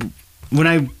don't, when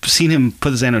I seen him put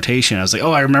this annotation, I was like,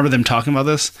 oh, I remember them talking about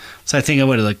this. So I think I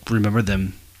would have, like, remembered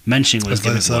them mentioning what his If they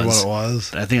gimmick said was. what it was.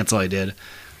 But I think that's all I did.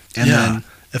 And yeah. then,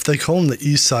 If they call him the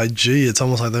East Side G, it's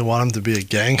almost like they want him to be a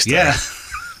gangster. yeah.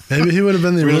 Maybe he would have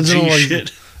been the Real original, G like, shit.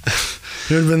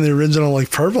 he would have been the original, like,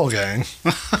 Purple Gang.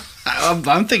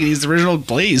 I'm thinking he's the original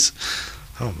Blaze.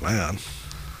 Oh, man.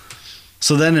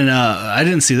 So then, I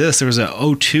didn't see this. There was an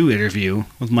O2 interview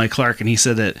with Mike Clark, and he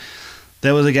said that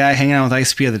was a guy hanging out with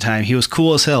ICP at the time. He was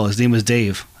cool as hell. His name was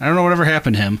Dave. I don't know whatever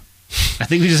happened to him. I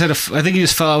think he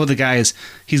just fell out with the guys.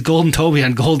 He's Golden Toby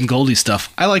on Golden Goldie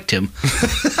stuff. I liked him.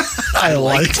 I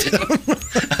liked him.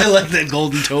 I like that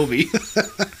Golden Toby.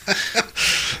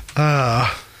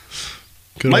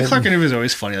 Good Mike old- Clark interviews are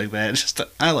always funny like that. It's just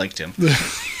I liked him.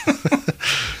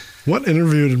 What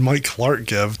interview did Mike Clark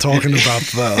give talking about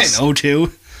this? And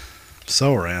O2.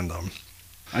 So random.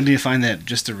 I need to find that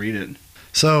just to read it.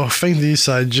 So, Fink the East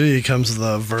Side G comes to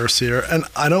the verse here, and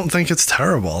I don't think it's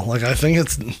terrible. Like, I think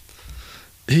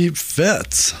he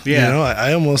fits. Yeah. You know,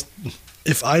 I almost,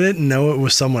 if I didn't know it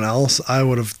was someone else, I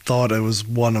would have thought it was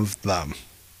one of them.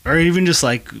 Or even just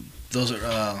like those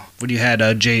are when you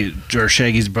had Jay or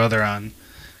Shaggy's brother on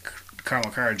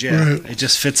Carmel Cards. Yeah, Right. it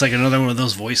just fits like another one of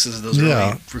those voices, those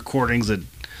Yeah. early recordings that.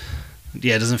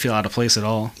 Yeah, it doesn't feel out of place at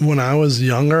all. When I was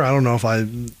younger, I don't know if I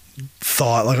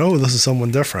thought, like, oh, this is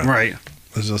someone different. Right.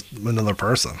 It's just another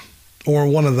person. Or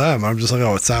one of them. I'm just like,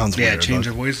 oh, it sounds Yeah, weird. change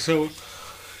but- their voice. So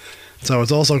So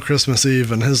it's also Christmas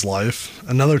Eve in his life.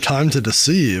 Another time to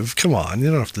deceive. Come on,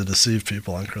 you don't have to deceive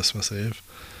people on Christmas Eve.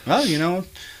 well, you know,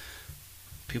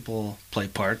 people play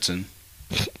parts and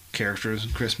characters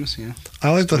in Christmas. You know,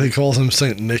 I like that he calls him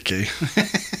Saint Nicky.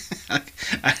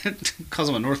 I calls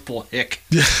him a North Pole hick.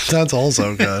 Yeah, that's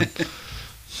also good.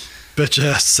 Bitch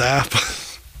ass sap.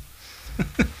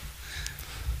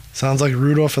 Sounds like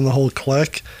Rudolph and the whole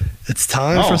clique. It's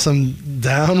time Oh. for some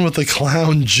Down with the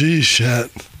Clown G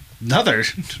shit. Another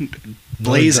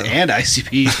Blaze No doubt. and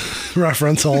ICP.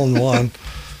 Reference all in one.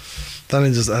 Then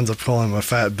he just ends up calling him a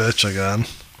fat bitch again.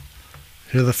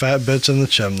 You're the fat bitch in the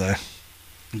chimney.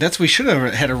 We should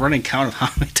have had a running count of how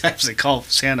many times they call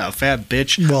Santa a fat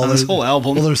bitch on this there's- whole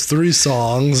album. Well, there's 3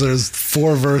 songs. There's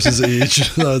 4 verses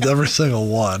each. So it's every single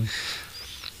one.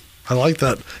 I like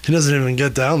that he doesn't even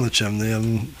get down the chimney,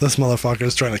 and this motherfucker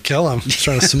is trying to kill him. He's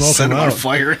trying to smoke Set him him on out.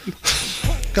 fire.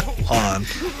 Come on.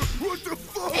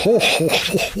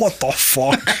 What the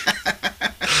fuck?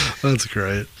 That's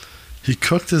great. He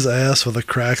cooked his ass with a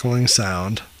crackling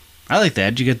sound. I like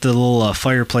that. You get the little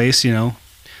fireplace, you know,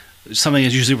 something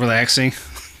that's usually relaxing.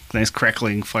 Nice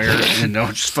crackling fire, and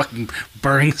just fucking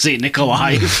burning St. Nick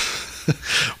alive.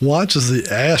 Watch as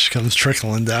the ash comes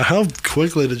trickling down. How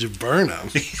quickly did you burn him?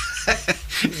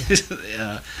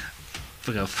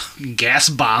 Like a fucking gas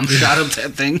bomb shot up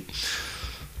that thing.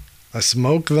 I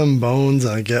smoke them bones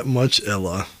and I get much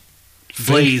illa.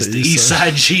 Blaze, Think the the East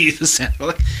Side G.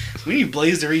 We need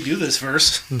Blaze to redo this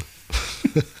verse.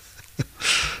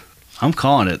 I'm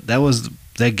calling it. That was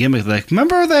that gimmick. Like,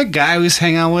 remember that guy we was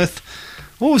hanging out with?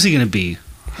 What was he gonna be?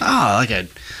 Like an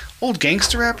old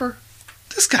gangster rapper.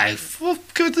 This guy. We'll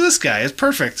give it to this guy. It's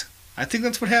perfect. I think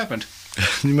that's what happened.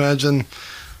 Can you imagine?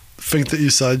 Think the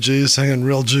East Side G singing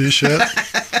real G shit.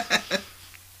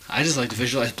 I just like to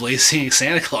visualize Blaze singing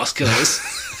Santa Claus Killers.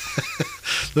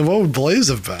 Then what would Blaze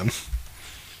have been?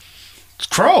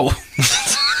 Crow.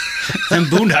 And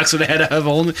Boondocks would have had to have a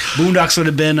whole. Boondocks would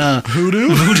have been Hoodoo?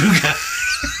 Voodoo guy.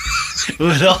 It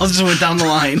would all just went down the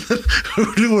line.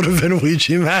 Hoodoo would have been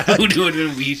Ouija Mac. Hoodoo would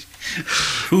have been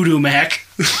Hoodoo Mac.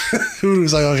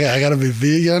 Hoodoo's like, okay, I gotta be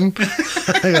vegan.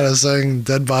 I gotta sing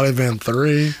Dead Body Band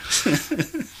 3.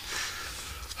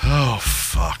 Oh,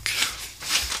 fuck.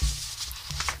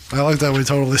 I like that we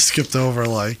totally skipped over,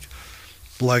 like,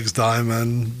 Legs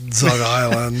Diamond, Zug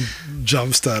Island,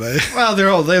 Jump Steady. Well,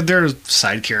 they're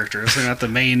side characters. They're not the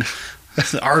main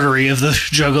artery of the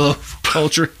Juggalo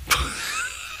culture.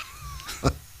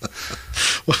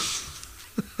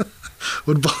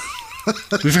 We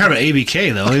forgot about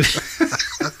ABK though.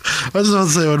 I was about to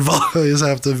say, would Volleys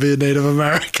have to be Native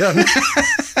American?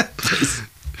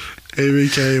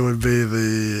 ABK would be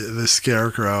the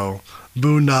Scarecrow.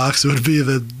 Boondocks would be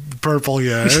the Purple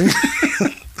Gang.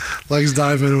 Legs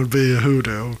Diamond would be a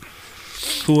Hoodoo.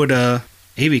 Who would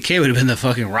ABK would have been the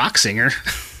fucking rock singer.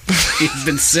 He'd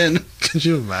been Sin. Could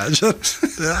you imagine?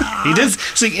 He did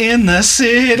sing In the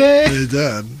City. He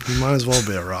did. He might as well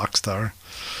be a rock star.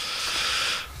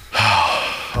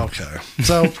 Okay.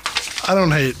 So, I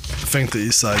don't hate Think the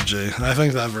East Side G. I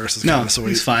think that verse is kind No, of sweet.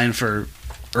 he's fine for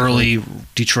early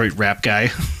Detroit rap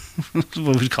guy.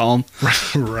 What we'd call him.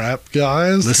 Rap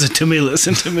guys. Listen to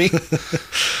me.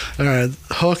 All right.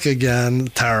 Hook again.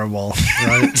 Terrible,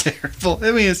 right? Terrible.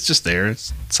 I mean, it's just there.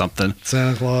 It's something.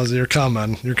 Santa Claus, you're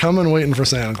coming. You're coming waiting for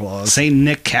Santa Claus. Saint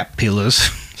Nick Cap Peelers.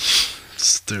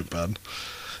 Stupid.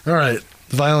 All right.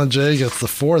 Violent J gets the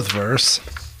fourth verse.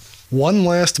 One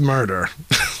last murder.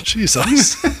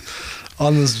 Jesus.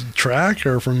 On this track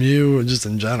or from you or just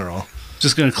in general?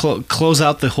 Just going to close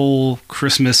out the whole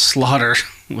Christmas slaughter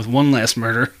with one last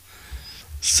murder.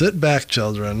 Sit back,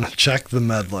 children. Check the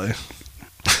medley.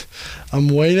 I'm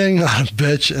waiting on a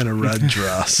bitch in a red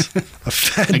dress. A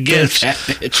fat Again, bitch fat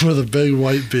bitch. with a big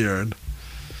white beard.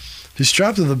 He's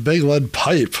strapped with a big lead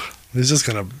pipe. He's just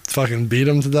going to fucking beat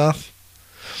him to death.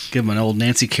 Give him an old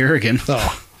Nancy Kerrigan.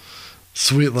 Oh,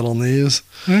 sweet little knees.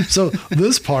 So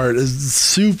this part is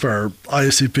super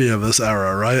ICP of this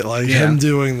era, right? Like Yeah. him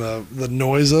doing the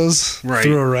noises Right.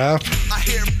 through a rap. I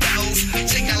hear bells,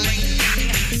 ting-a-ling,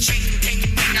 ching,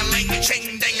 ting, ding-a-ling,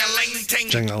 ching, ding-a-ling, ting.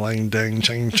 Ching-a-ling ding,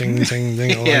 ching, ching, ching,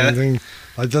 ding, Yeah. ding.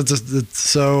 Like that's just, it's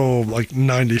so like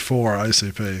 94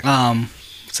 ICP.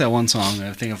 What's that one song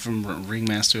I think of from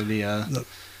Ringmaster? The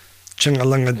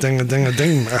Ching-a-ling a ding a ding a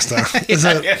ding master. Is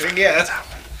that yeah.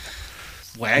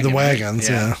 Wagon, the wagons?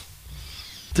 Yeah.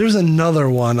 There's another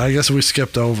one. I guess we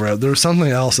skipped over it. There's something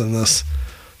else in this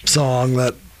song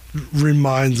that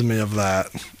reminds me of that,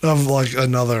 of like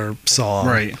another song.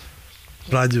 Right.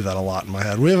 But I do that a lot in my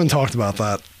head. We haven't talked about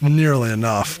that nearly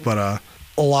enough, but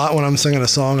a lot when I'm singing a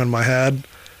song in my head,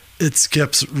 it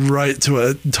skips right to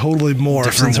a totally morphs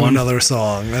Different into one. another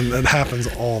song, and it happens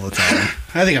all the time.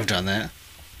 I think I've done that.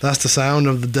 That's the sound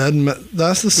of the dead.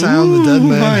 That's the sound the dead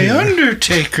man my hear.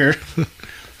 Undertaker.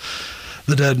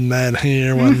 The dead man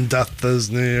here when death is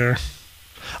near.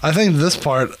 I think this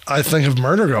part, I think of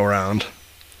Murder Go Round.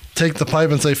 Take the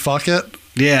pipe and say fuck it.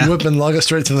 Yeah. Whip and lug it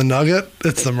straight to the nugget.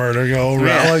 It's the Murder Go Round.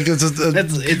 Yeah. Like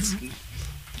It's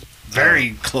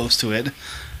very close to it.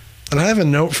 And I have a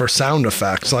note for sound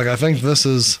effects. Like I think this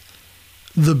is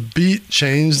the beat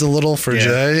changed a little for Yeah.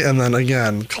 Jay, and then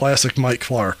again, classic Mike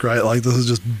Clark, right? Like this is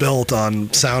just built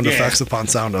on sound Yeah. effects upon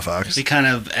sound effects. He kind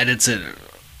of edits it.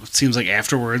 It seems like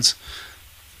afterwards.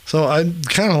 So I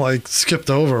kind of like skipped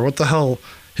over. What the hell?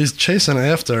 He's chasing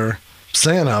after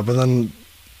Santa, but then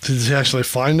did he actually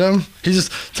find him? He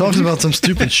just talks about some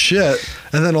stupid shit,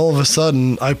 and then all of a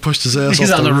sudden, I pushed his ass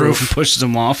He's off on the the roof roof. and pushes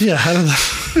him off. Yeah, how did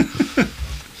that?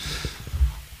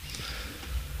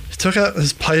 He took out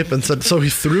his pipe and said, so he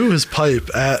threw his pipe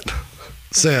at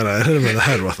Santa and hit him in the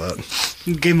head with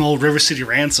it. Gave him old River City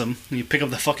Ransom. And you pick up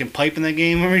the fucking pipe in that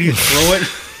game. Remember, you throw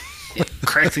it,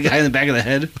 crack the guy in the back of the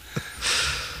head.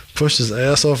 Pushed his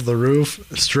ass off the roof,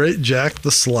 straight jacked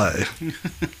the sleigh.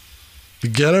 The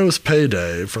ghetto's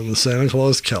payday from the Santa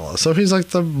Claus killer. So he's like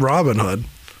the Robin Hood.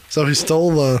 So he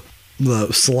stole the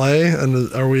the sleigh,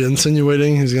 and are we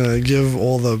insinuating he's going to give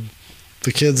all the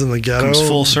kids in the ghetto? Comes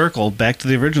full circle back to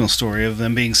the original story of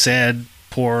them being sad,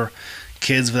 poor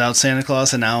kids without Santa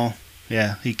Claus, and now,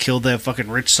 yeah, he killed that fucking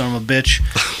rich son of a bitch.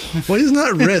 Well, he's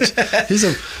not rich.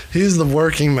 He's the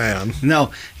working man.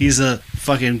 No, he's a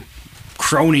fucking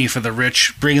crony for the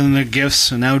rich, bringing them their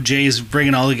gifts, and now Jay's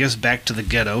bringing all the gifts back to the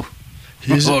ghetto.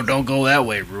 Oh, don't go that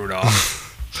way,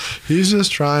 Rudolph. He's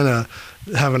just trying to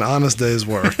have an honest day's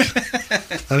work.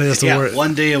 And he has to work.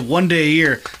 one day a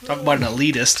year. Talk about an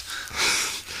elitist.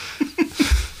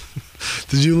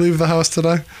 Did you leave the house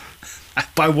today?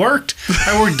 I worked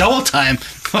double time.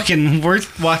 Fucking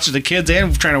worked watching the kids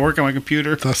and trying to work on my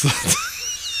computer. I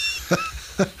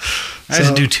had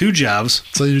to do 2 jobs.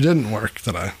 So you didn't work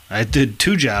today? I did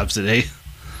 2 jobs today.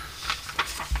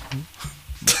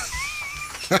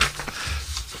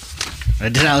 I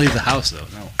did not leave the house, though.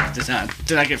 No, I did not.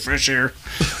 Did not get fresh air.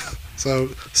 So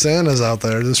Santa's out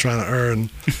there just trying to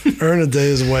earn a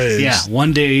day's wage. Yeah,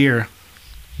 1 day a year.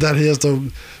 That he has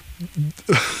to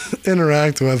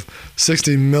interact with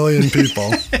 60 million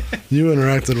people. You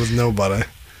interacted with nobody.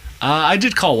 I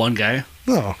did call one guy.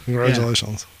 No,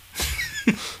 congratulations.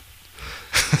 Yeah.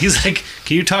 He's like,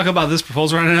 "Can you talk about this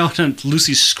proposal right now?" And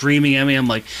Lucy's screaming at me. I'm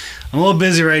like, "I'm a little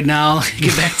busy right now. I'll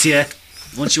get back to you."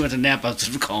 Once she went to nap, I was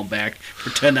just calling back.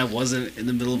 Pretend I wasn't in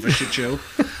the middle of a shit show.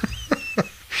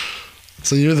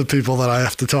 So you're the people that I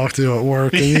have to talk to at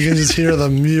work, and you can just hear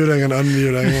them muting and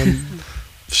unmuting when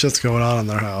shit's going on in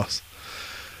their house.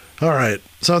 All right.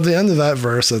 So at the end of that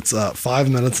verse, it's 5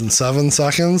 minutes and 7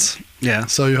 seconds. Yeah.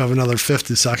 So you have another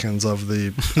 50 seconds of the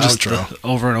outro.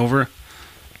 Over and over.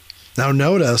 Now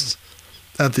notice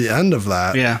at the end of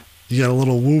that, Yeah. you get a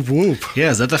little whoop whoop.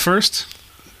 Yeah, is that the first?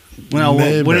 Well,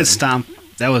 Maybe. when it stomped,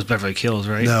 that was Beverly Hills,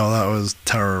 right? No, that was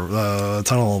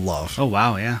Tunnel of Love. Oh,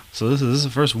 wow, yeah. So this is the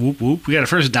first whoop whoop. We got a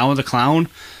first Down with the Clown.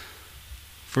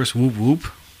 First whoop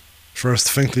whoop. First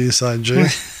Fink the East Side G.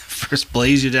 First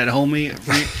Blaze, your dead homie.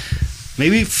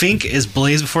 Maybe Fink is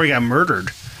Blaze before he got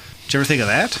murdered. Did you ever think of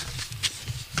that?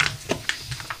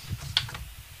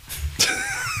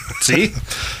 See?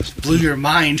 Blew your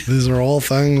mind. These are all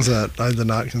things that I did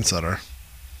not consider.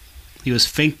 He was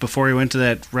Fink before he went to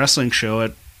that wrestling show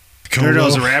at Kobo. There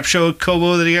was a rap show at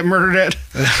Kobo that he got murdered at.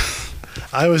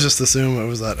 I was just assuming it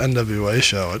was that NWA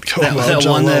show at Kobo. That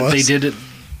John one that Lewis.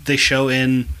 they show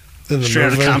in the Straight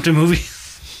Outta movie. Compton movie.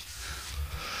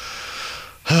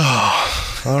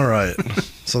 All right.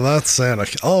 So that's Santa.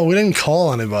 Oh, we didn't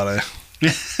call anybody.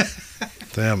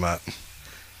 Damn it.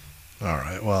 All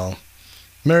right. Well,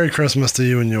 Merry Christmas to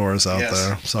you and yours out Yes.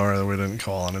 there. Sorry that we didn't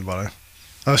call anybody.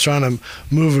 I was trying to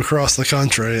move across the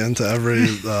country into every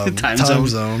time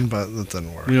zone, but that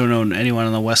didn't work. We don't know anyone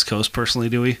on the West Coast personally,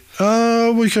 do we?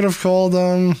 We could have called,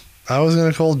 I was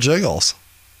going to call Jiggles,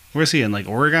 Where's he in? Like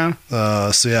Oregon?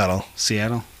 Seattle.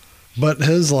 Seattle? But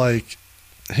his,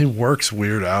 he works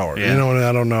weird hours. Yeah. You know what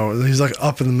I don't know. He's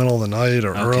up in the middle of the night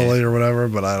or Okay. early or whatever,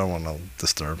 but I don't want to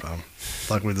disturb him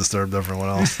like we disturbed everyone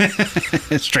else.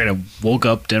 Straight up woke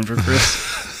up Denver Chris.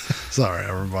 Sorry,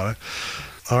 everybody.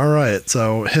 All right.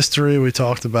 So history we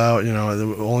talked about, it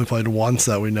only played once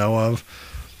that we know of.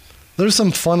 There's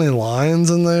some funny lines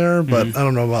in there, but I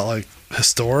don't know about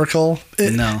historical.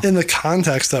 No. In the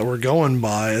context that we're going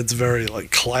by, it's very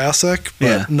classic, but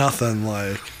Yeah. nothing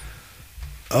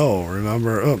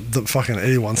remember the fucking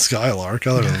 81 Skylark.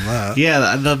 Other than that,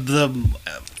 Yeah, the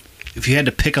if you had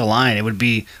to pick a line, it would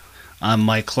be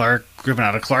Mike Clark ripping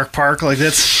out of Clark Park. Like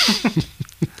that's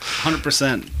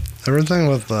 100%. everything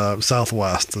with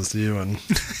Southwest is you and.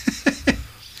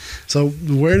 So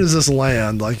where does this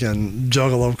land? In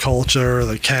Juggalo culture,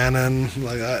 the canon,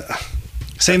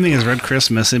 Same thing as Red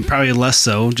Christmas, and probably less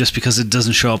so, just because it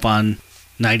doesn't show up on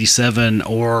 97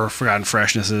 or Forgotten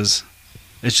Freshnesses.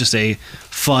 It's just a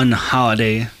fun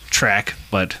holiday track,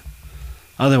 but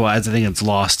otherwise, I think it's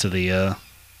lost to the.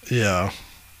 Yeah,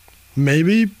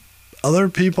 maybe other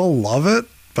people love it,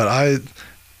 but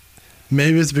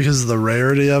maybe it's because of the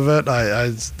rarity of it.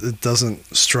 It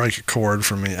doesn't strike a chord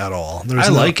for me at all. I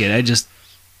like it. I just,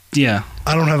 yeah,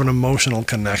 I don't have an emotional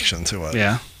connection to it.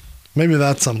 yeah. Maybe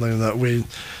that's something that we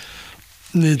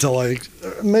need to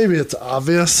maybe it's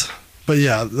obvious, but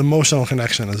yeah, the emotional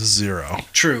connection is zero.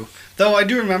 True. Though I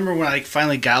do remember when I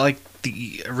finally got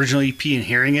the original EP and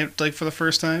hearing it for the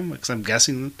first time, because I'm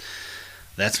guessing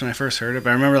that's when I first heard it.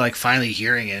 But I remember finally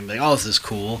hearing it and being oh, this is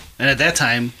cool. And at that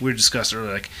time, we discussed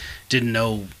earlier, didn't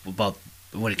know about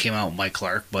when it came out with Mike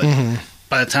Clark, but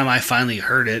by the time I finally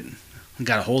heard it and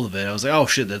got a hold of it, I was like, oh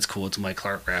shit, that's cool. It's Mike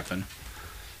Clark rapping.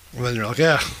 And then you're like,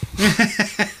 yeah,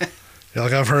 You're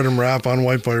like, I've heard him rap on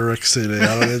White Boy Rick's CD.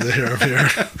 I don't need to hear him here.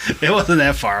 It wasn't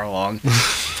that far along.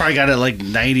 Probably got it like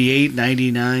 98,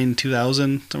 99,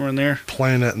 2000, somewhere in there.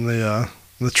 Playing it in the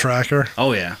tracker.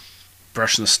 Oh, yeah.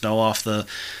 Brushing the snow off the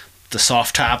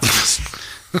soft top. Just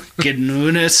getting,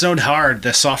 when it snowed hard,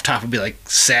 the soft top would be like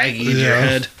saggy in your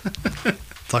head.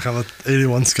 It's like on the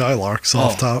 81 Skylark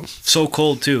soft top. So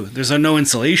cold, too. There's no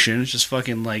insulation. It's just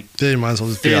fucking like Yeah, you might as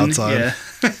well just be thin. outside. Yeah.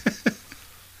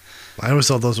 I always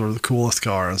thought those were the coolest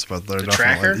cars, but they're The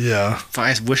definitely... tracker? Yeah.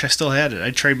 I wish I still had it.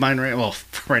 I'd trade mine right now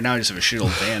I just have a shit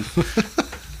old van.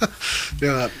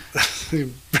 Yeah, that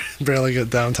you barely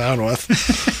get downtown with.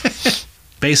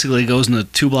 Basically, it goes in a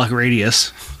 2-block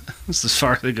radius. That's as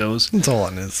far as it goes. That's all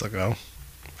it needs to go.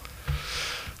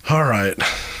 All right.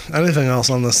 Anything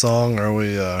else on this song, or are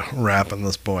we wrapping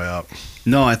this boy up?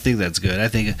 No, I think that's good. I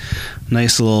think a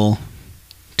nice little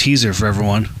teaser for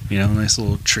everyone. You know, nice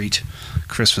little treat.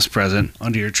 Christmas present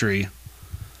under your tree.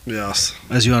 Yes.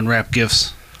 As you unwrap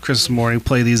gifts Christmas morning,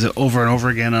 play these over and over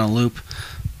again on a loop.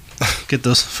 Get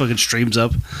those fucking streams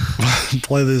up.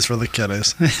 Play these for the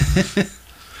kiddies.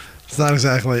 It's not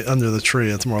exactly under the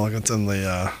tree. It's more like it's in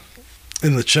the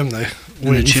chimney.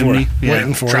 In the chimney.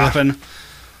 Waiting for dropping. you.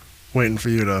 Waiting for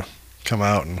you to come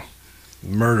out and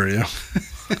murder you.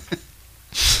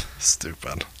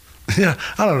 Stupid. Yeah,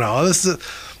 I don't know.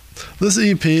 This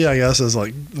EP, I guess, is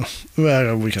like,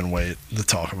 well, we can wait to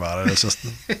talk about it. It's just,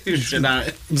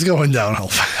 it's going downhill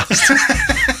fast.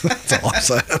 That's all I'm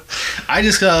saying. I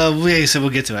just, we said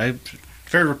we'll get to it.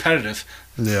 Very repetitive.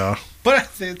 Yeah. But I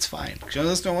think it's fine. You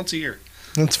let's go once a year.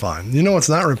 It's fine. You know what's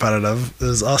not repetitive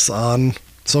is us on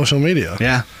social media.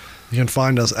 Yeah. You can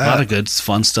find us A lot at of good,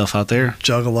 fun stuff out there.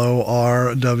 Juggalo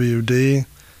RWD.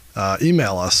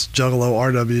 Email us,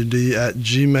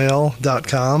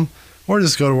 juggalorwd@gmail.com, or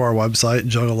just go to our website,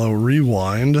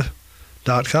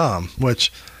 juggalorewind.com,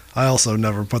 which I also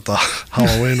never put the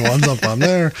Halloween ones up on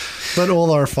there, but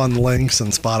all our fun links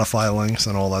and Spotify links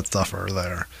and all that stuff are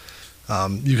there.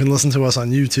 You can listen to us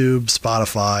on YouTube,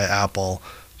 Spotify, Apple,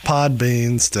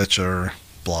 Podbean, Stitcher,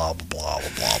 blah, blah, blah,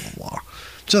 blah, blah, blah.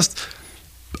 Just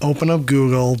open up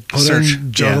Google, put Search,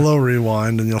 in Juggalo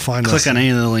Rewind, and you'll find us. Click on any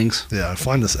of the links. Yeah,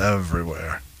 find us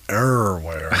everywhere.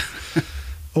 Everywhere.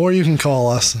 Or you can call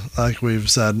us, like we've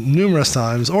said numerous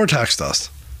times, or text us.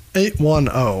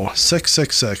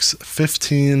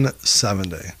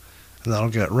 810-666-1570. And that'll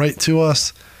get right to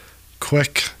us,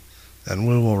 quick, and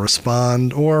we will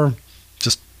respond, or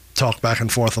just talk back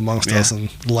and forth amongst us and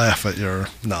laugh at your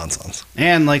nonsense.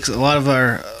 And like a lot of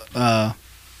our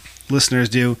listeners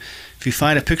do, if you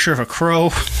find a picture of a crow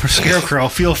or scarecrow,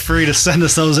 feel free to send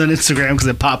us those on Instagram because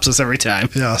it pops us every time.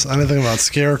 Yes, anything about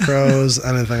scarecrows,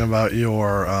 anything about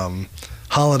your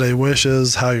holiday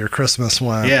wishes, how your Christmas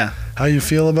went, how you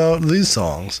feel about these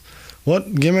songs.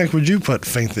 What gimmick would you put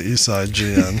Fink the East Side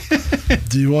G in?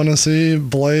 Do you want to see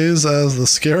Blaze as the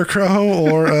scarecrow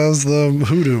or as the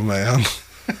hoodoo man?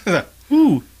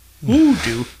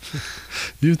 Hoodoo.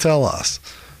 You tell us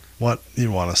what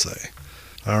you want to see.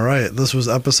 All right, this was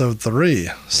episode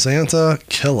 3, Santa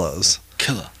Killas.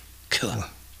 Killer.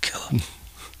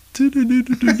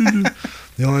 The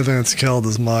only thing that's killed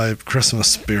is my Christmas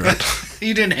spirit.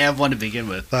 You didn't have one to begin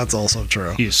with. That's also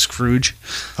true. You Scrooge.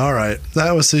 All right,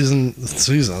 that was season.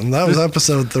 That was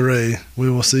episode 3.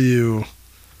 We will see you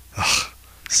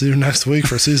next week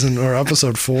for season or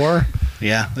episode 4.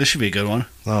 Yeah, this should be a good one.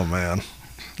 Oh man,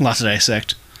 Lots to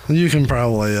dissect. you can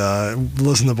probably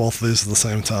listen to both of these at the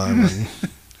same time and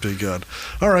be good.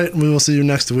 All right, we will see you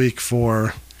next week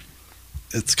for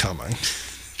It's Coming.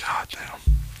 God damn.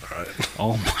 All right.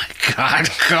 Oh my God,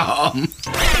 come.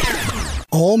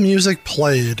 All music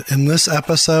played in this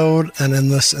episode and in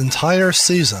this entire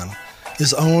season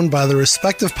is owned by the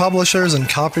respective publishers and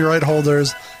copyright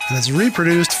holders and is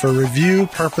reproduced for review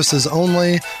purposes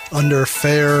only under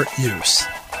fair use.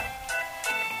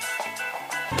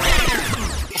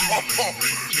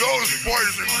 Those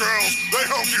boys and girls, they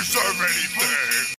don't deserve anything.